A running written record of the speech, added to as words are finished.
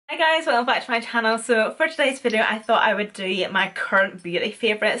guys, welcome back to my channel. So for today's video I thought I would do my current beauty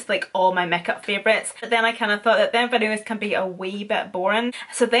favourites, like all my makeup favourites, but then I kind of thought that them videos can be a wee bit boring,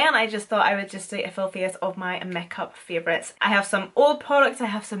 so then I just thought I would just do a full face of my makeup favourites. I have some old products, I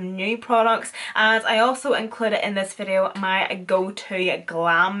have some new products, and I also included in this video my go-to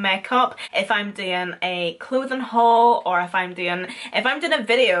glam makeup if I'm doing a clothing haul, or if I'm doing a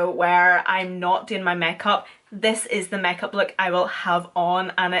video where I'm not doing my makeup. This is the makeup look I will have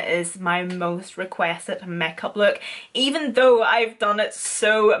on, and it is my most requested makeup look, even though I've done it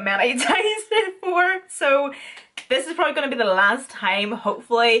so many times before. So this is probably going to be the last time,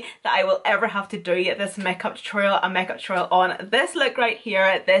 hopefully, that I will ever have to do this makeup tutorial, a makeup tutorial on this look right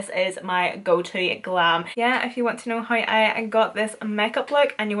here. This is my go-to glam. Yeah, if you want to know how I got this makeup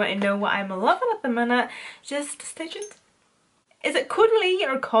look and you want to know what I'm loving at the minute, just stay tuned. Is it Caudalie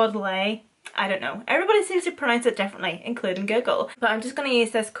or Caudalie? I don't know. Everybody seems to pronounce it differently, including Google. But I'm just going to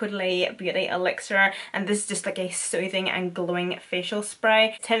use this Caudalie Beauty Elixir, and this is just like a soothing and glowing facial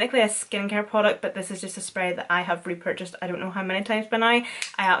spray. It's technically a skincare product, but this is just a spray that I have repurchased I don't know how many times by now. I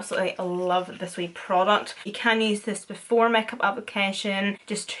absolutely love this wee product. You can use this before makeup application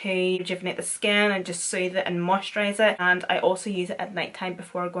just to rejuvenate the skin and just soothe it and moisturise it. And I also use it at night time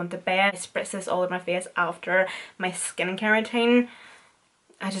before going to bed. I spritz this all over my face after my skincare routine.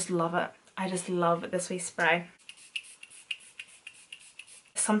 I just love it. I just love this wee spray.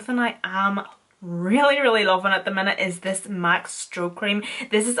 Something I am really loving at the minute is this MAC strobe cream.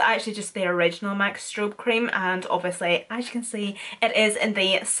 This is actually just the original MAC strobe cream, and obviously as you can see it is in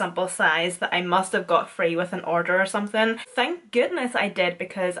the simple size that I must have got free with an order or something. Thank goodness I did,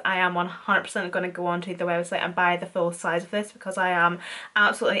 because I am 100% going to go onto the website and buy the full size of this, because I am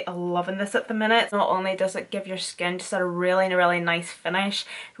absolutely loving this at the minute. Not only does it give your skin just a really nice finish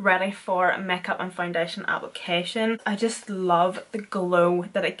ready for makeup and foundation application, I just love the glow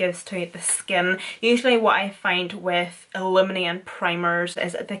that it gives to the skin. Usually what I find with illuminating primers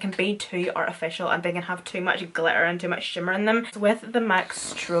is that they can be too artificial and they can have too much glitter and too much shimmer in them. So with the MAC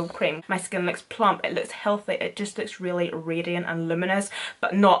strobe cream, my skin looks plump, it looks healthy, it just looks really radiant and luminous,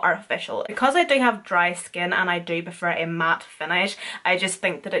 but not artificial. Because I do have dry skin and I do prefer a matte finish, I just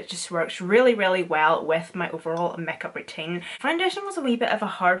think that it just works really well with my overall makeup routine. Foundation was a wee bit of a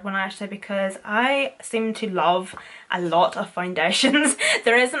hard one actually, because I seem to love a lot of foundations.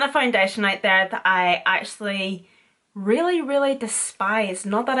 There isn't a foundation out there that I actually really despise,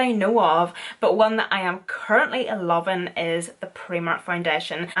 not that I know of, but one that I am currently loving is the Primark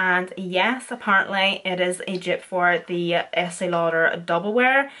foundation. And yes, apparently it is a dupe for the Estee Lauder Double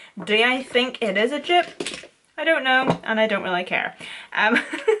Wear. Do I think it is a dupe? I don't know, and I don't really care.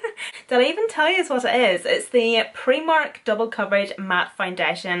 Did I even tell you what it is? It's the Primark Double Coverage Matte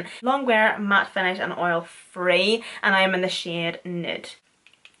Foundation, long wear, matte finish and oil free, and I am in the shade Nude.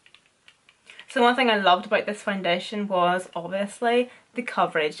 So one thing I loved about this foundation was obviously the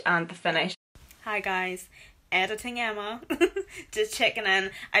coverage and the finish. Hi guys, editing Emma, just checking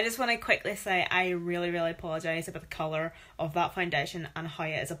in. I just want to quickly say I really apologise about the colour of that foundation and how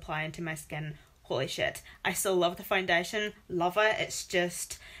it is applying to my skin. Holy shit, I still love the foundation, love it. It's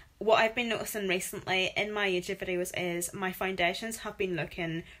just what I've been noticing recently in my YouTube videos is my foundations have been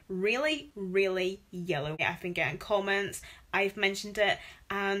looking really yellow. I've been getting comments, I've mentioned it,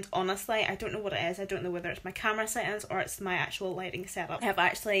 and honestly I don't know what it is. I don't know whether it's my camera settings or it's my actual lighting setup. I have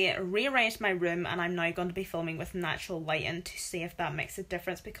actually rearranged my room and I'm now going to be filming with natural lighting to see if that makes a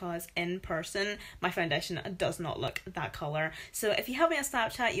difference, because in person my foundation does not look that colour. So if you have me on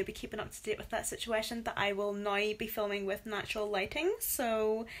Snapchat, you'll be keeping up to date with that situation, that I will now be filming with natural lighting.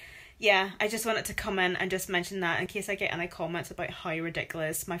 So yeah, I just wanted to come in and just mention that in case I get any comments about how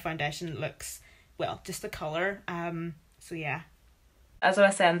ridiculous my foundation looks. Well, just the colour. So yeah. As I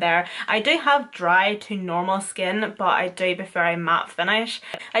was saying there, I do have dry to normal skin, but I do prefer a matte finish.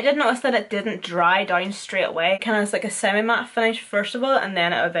 I did notice that it didn't dry down straight away. Kind of like a semi-matte finish first of all, and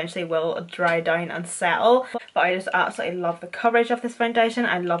then it eventually will dry down and settle. But I just absolutely love the coverage of this foundation.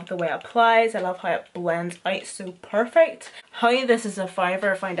 I love the way it applies. I love how it blends out so perfect. How this is a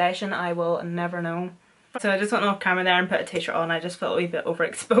Fave foundation, I will never know. So I just went off camera there and put a t-shirt on. I just felt a wee bit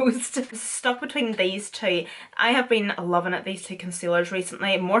overexposed. Stuck between these two. I have been loving it, these two concealers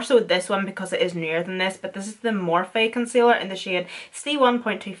recently. More so this one because it is newer than this, but this is the Morphe concealer in the shade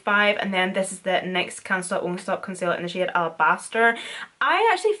C1.25, and then this is the NYX Can't Stop Won't Stop concealer in the shade Alabaster. I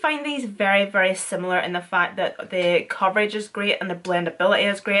actually find these very similar in the fact that the coverage is great and the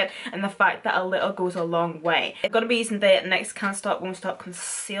blendability is great, and the fact that a little goes a long way. I'm going to be using the NYX Can't Stop Won't Stop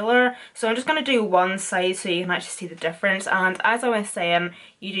concealer, so I'm just going to do one side so you can actually see the difference. And as I was saying,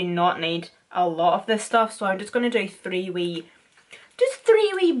 you do not need a lot of this stuff, so I'm just going to do just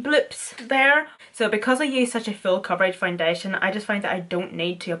 3 wee bloops there. So because I use such a full coverage foundation, I just find that I don't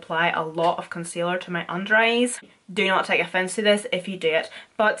need to apply a lot of concealer to my under eyes. Do not take offense to this if you do it,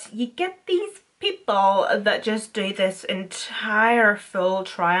 but you get these people that just do this entire full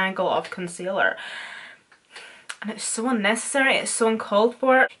triangle of concealer. And it's so unnecessary, it's so uncalled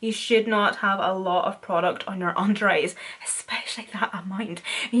for. You should not have a lot of product on your under eyes, especially that amount.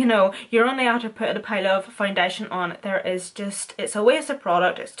 You know, you're only after putting a pile of foundation on. There is just, it's a waste of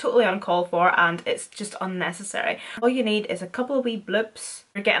product, it's totally uncalled for, and it's just unnecessary. All you need is a couple of wee bloops.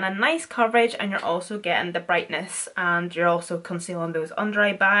 You're getting a nice coverage and you're also getting the brightness, and you're also concealing those under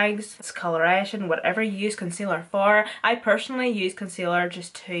eye bags, discoloration, whatever you use concealer for. I personally use concealer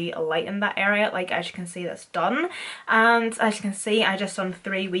just to lighten that area, like as you can see that's done. And as you can see, I just done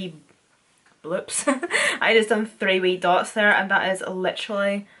 3 wee bloops. I just done 3 wee dots there, and that is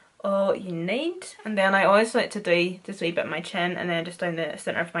literally all you need. And then I always like to do just a wee bit of my chin and then just down the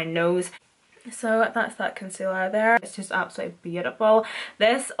centre of my nose. So that's that concealer there. It's just absolutely beautiful.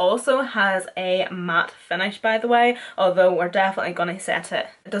 This also has a matte finish, by the way, although we're definitely going to set it.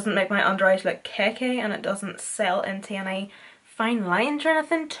 It doesn't make my under eyes look cakey, and it doesn't sell into any fine lines or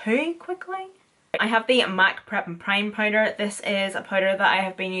anything too quickly. I have the MAC Prep and Prime powder. This is a powder that I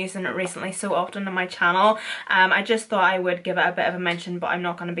have been using recently so often on my channel. I just thought I would give it a bit of a mention, but I'm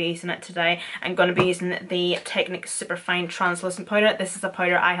not going to be using it today. I'm going to be using the Technic Superfine Translucent powder. This is a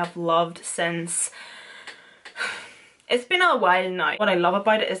powder I have loved since... It's been a while now. What I love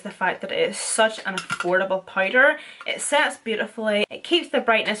about it is the fact that it is such an affordable powder. It sets beautifully, it keeps the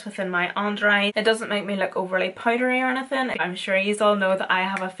brightness within my under eye. It doesn't make me look overly powdery or anything. I'm sure you all know that I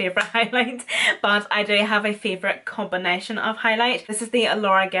have a favourite highlight, but I do have a favourite combination of highlight. This is the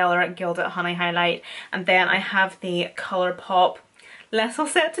Laura Geller Gilded Honey highlight, and then I have the Colourpop Let's All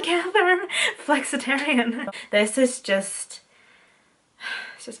Set Together Flexitarian. This is just...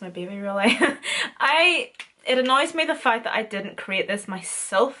 it's just my baby, really. It annoys me the fact that I didn't create this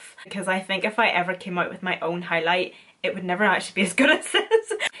myself, because I think if I ever came out with my own highlight, it would never actually be as good as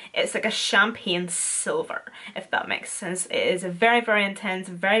this. It's like a champagne silver, if that makes sense. It is very, very intense,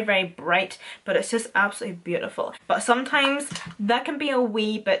 very, very bright, but it's just absolutely beautiful. But sometimes that can be a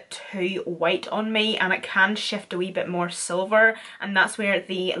wee bit too white on me, and it can shift a wee bit more silver, and that's where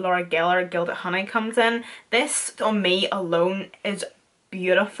the Laura Geller Gilded Honey comes in. This, on me alone, is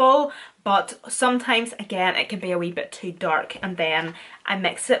beautiful, but sometimes again it can be a wee bit too dark, and then I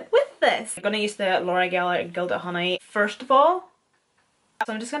mix it with this. I'm going to use the Laura Geller Gilded Honey first of all.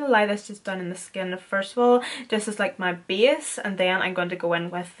 So I'm just going to lie this just down in the skin first of all, just as like my base, and then I'm going to go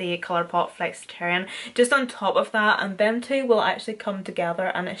in with the Colourpop Flexitarian just on top of that, and them two will actually come together,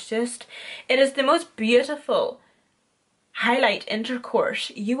 and it's just, it is the most beautiful highlight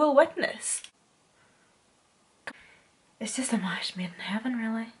intercourse you will witness. It's just a match made in heaven,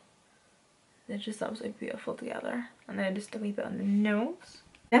 really. They're just absolutely beautiful together. And then just a wee bit on the nose.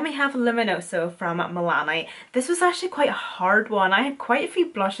 Then we have Luminoso from Milani. This was actually quite a hard one. I had quite a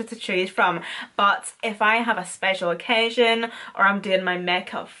few blushes to choose from, but if I have a special occasion or I'm doing my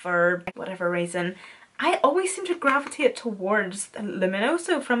makeup for whatever reason, I always seem to gravitate towards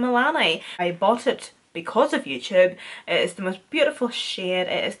Luminoso from Milani. I bought it because of YouTube. It is the most beautiful shade.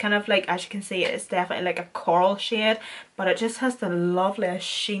 It is kind of like, as you can see, it's definitely like a coral shade, but it just has the loveliest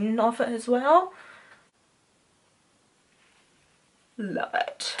sheen of it as well. Love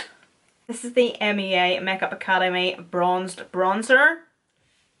it. This is the MEA Makeup Academy Bronzed Bronzer,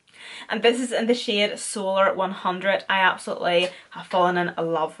 and this is in the shade Solar 100. I absolutely have fallen in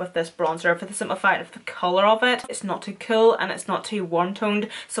love with this bronzer for the simple fact of the colour of it. It's not too cool and it's not too warm toned,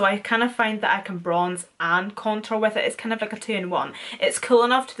 so I kind of find that I can bronze and contour with it. It's kind of like a 2-in-1. It's cool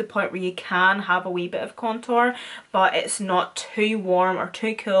enough to the point where you can have a wee bit of contour, but it's not too warm or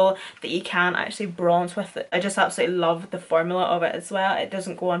too cool that you can actually bronze with it. I just absolutely love the formula of it as well. It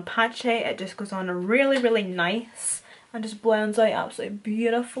doesn't go on patchy, it just goes on really, really nice and just blends out absolutely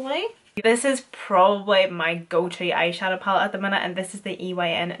beautifully. This is probably my go-to eyeshadow palette at the minute, and this is the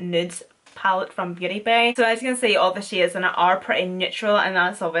EYN Nudes palette from Beauty Bay. So as you can see, all the shades in it are pretty neutral, and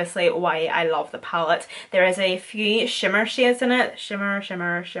that's obviously why I love the palette. There is a few shimmer shades in it, shimmer,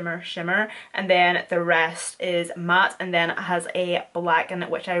 shimmer, shimmer, shimmer, and then the rest is matte, and then it has a black in it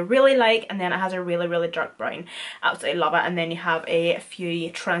which I really like, and then it has a really, really dark brown. Absolutely love it. And then you have a few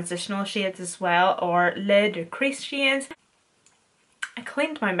transitional shades as well, or lid or crease shades. I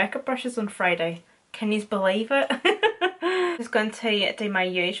cleaned my makeup brushes on Friday. Can you believe it? Just going to do my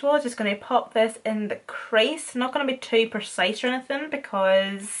usual. Just going to pop this in the crease. Not going to be too precise or anything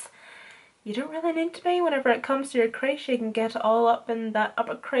because you don't really need to be. Whenever it comes to your crease, you can get it all up in that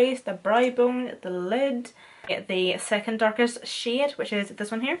upper crease, the brow bone, the lid. Get the second darkest shade, which is this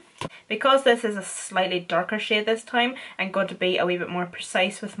one here. Because this is a slightly darker shade this time, I'm going to be a wee bit more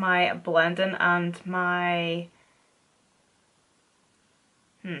precise with my blending and my...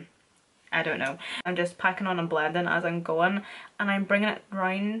 I don't know. I'm just packing on and blending as I'm going, and I'm bringing it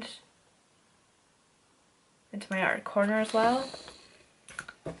round into my outer corner as well.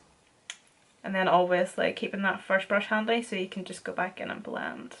 And then always like keeping that first brush handy so you can just go back in and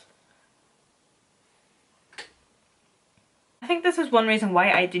blend. I think this is one reason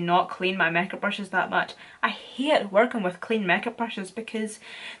why I do not clean my makeup brushes that much. I hate working with clean makeup brushes because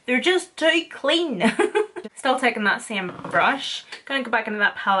they're just too clean. Still taking that same brush, gonna go back into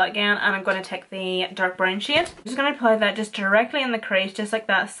that palette again, and I'm gonna take the dark brown shade. I'm just gonna apply that just directly in the crease, just like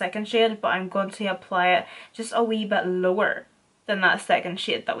that second shade, but I'm going to apply it just a wee bit lower than that second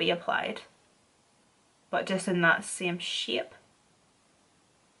shade that we applied, but just in that same shape.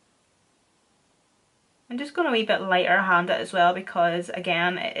 I'm just going to a wee bit lighter hand it as well because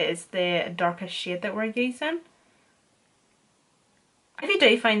again it is the darkest shade that we're using. If you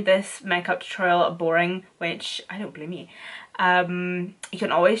do find this makeup tutorial boring, which I don't blame you, you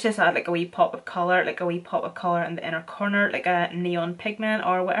can always just add like a wee pop of colour, in the inner corner, like a neon pigment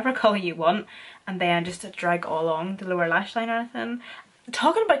or whatever colour you want, and then just to drag all along the lower lash line or anything.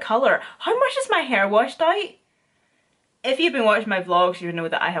 Talking about colour, how much is my hair washed out? If you've been watching my vlogs, you know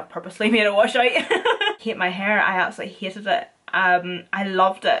that I have purposely made it wash out. Hate my hair, I absolutely hated it. I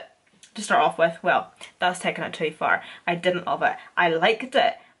loved it to start off with. Well, that's taking it too far. I didn't love it. I liked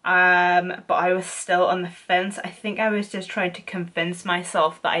it, but I was still on the fence. I think I was just trying to convince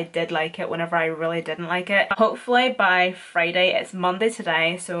myself that I did like it whenever I really didn't like it. Hopefully by Friday, it's Monday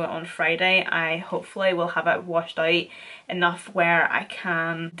today, so on Friday I hopefully will have it washed out enough where I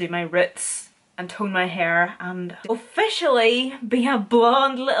can do my roots and tone my hair and officially be a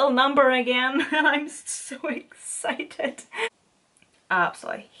blonde little number again. And I'm so excited. I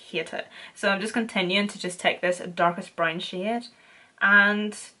absolutely hate it. So I'm just continuing to just take this darkest brown shade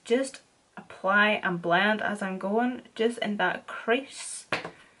and just apply and blend as I'm going, just in that crease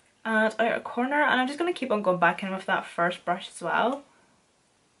and outer corner, and I'm just going to keep on going back in with that first brush as well,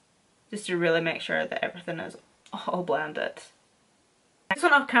 just to really make sure that everything is all blended. I just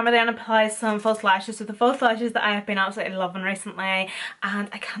went off camera there and applied some false lashes. So the false lashes that I have been absolutely loving recently, and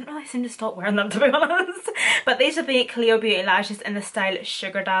I can't really seem to stop wearing them, to be honest. But these are the Clio Beauty lashes in the style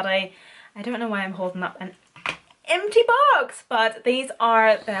Sugar Daddy. I don't know why I'm holding up an empty box, but these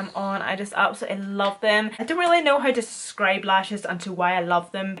are them on. I just absolutely love them. I don't really know how to describe lashes and to why I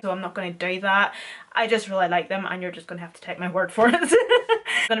love them, so I'm not going to do that. I just really like them, and you're just going to have to take my word for it.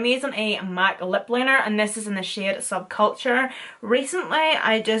 I'm using a MAC lip liner, and this is in the shade Subculture. Recently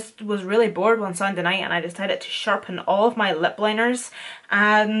I just was really bored one Sunday night and I decided to sharpen all of my lip liners,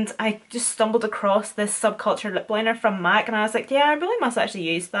 and I just stumbled across this Subculture lip liner from MAC, and I was like, yeah, I really must actually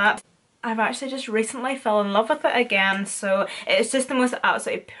use that. I've actually just recently fell in love with it again, so it's just the most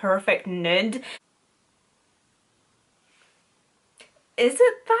absolutely perfect nude. Is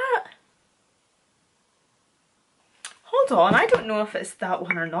it that? Hold on, I don't know if it's that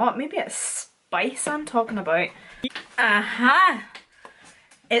one or not. Maybe it's Spice I'm talking about. Aha!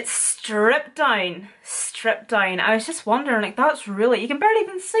 It's Stripdown. Stripdown. I was just wondering, like, that's really, you can barely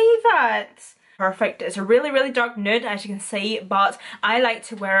even see that. Perfect. It's a really, really dark nude, as you can see, but I like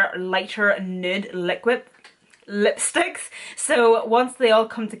to wear lighter nude liquid lipsticks, so once they all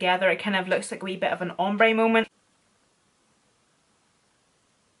come together it kind of looks like a wee bit of an ombre moment.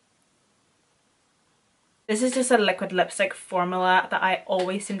 This is just a liquid lipstick formula that I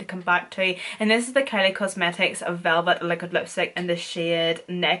always seem to come back to, and this is the Kylie Cosmetics Velvet Liquid Lipstick in the shade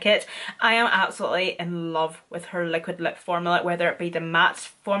Naked. I am absolutely in love with her liquid lip formula, whether it be the matte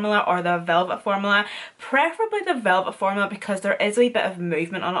formula or the velvet formula. Preferably the velvet formula because there is a wee bit of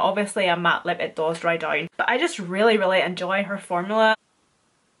movement on it. Obviously a matte lip, it does dry down, but I just really, really enjoy her formula.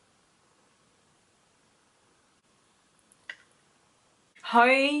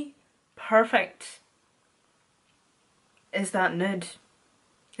 How perfect is that nude?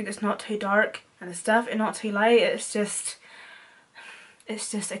 Like, it's not too dark and it's definitely not too light. It's just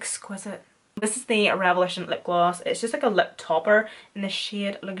exquisite. This is the Revolution lip gloss. It's just like a lip topper in the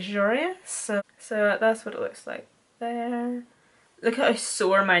shade Luxurious. So that's what it looks like there. Look at how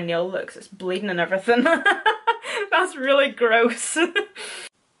sore my nail looks. It's bleeding and everything. That's really gross.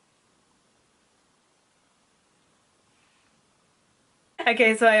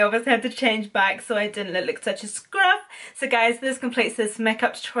 Okay, so I obviously had to change back so I didn't look like such a scruff. So guys, this completes this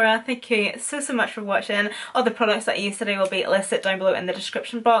makeup tutorial. Thank you so much for watching. All the products that I used today will be listed down below in the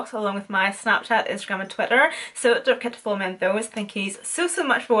description box, along with my Snapchat, Instagram and Twitter. So don't forget to follow me on those. Thank you so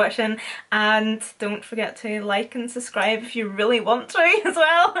much for watching, and don't forget to like and subscribe if you really want to as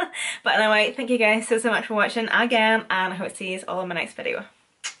well. But anyway, thank you guys so much for watching again, and I hope to see you all in my next video.